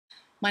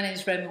My name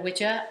is Roma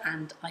Widger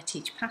and I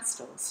teach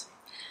pastels.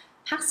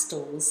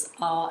 Pastels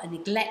are a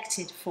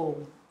neglected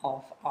form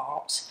of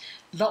art.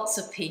 Lots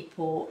of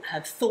people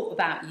have thought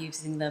about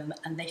using them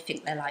and they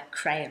think they're like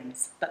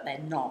crayons, but they're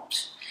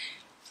not.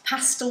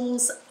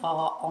 Pastels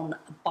are on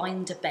a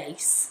binder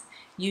base,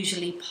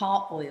 usually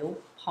part oil,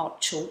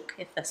 part chalk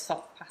if they're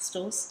soft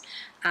pastels,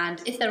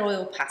 and if they're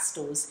oil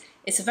pastels,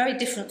 it's a very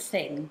different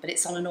thing, but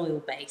it's on an oil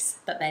base,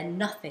 but they're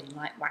nothing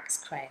like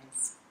wax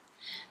crayons.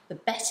 The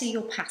better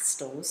your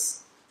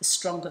pastels, the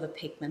stronger the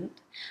pigment,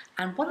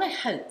 and what I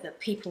hope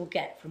that people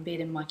get from being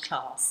in my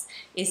class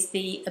is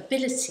the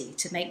ability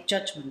to make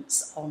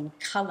judgments on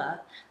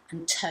colour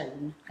and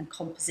tone and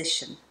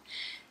composition.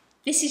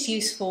 This is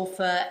useful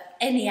for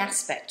any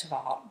aspect of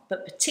art,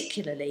 but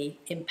particularly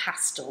in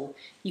pastel,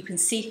 you can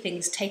see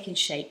things taking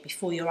shape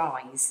before your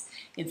eyes.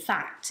 In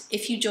fact,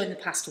 if you join the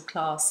pastel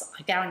class,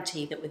 I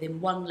guarantee that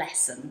within one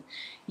lesson,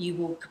 you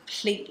will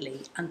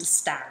completely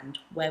understand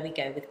where we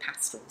go with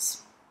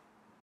pastels.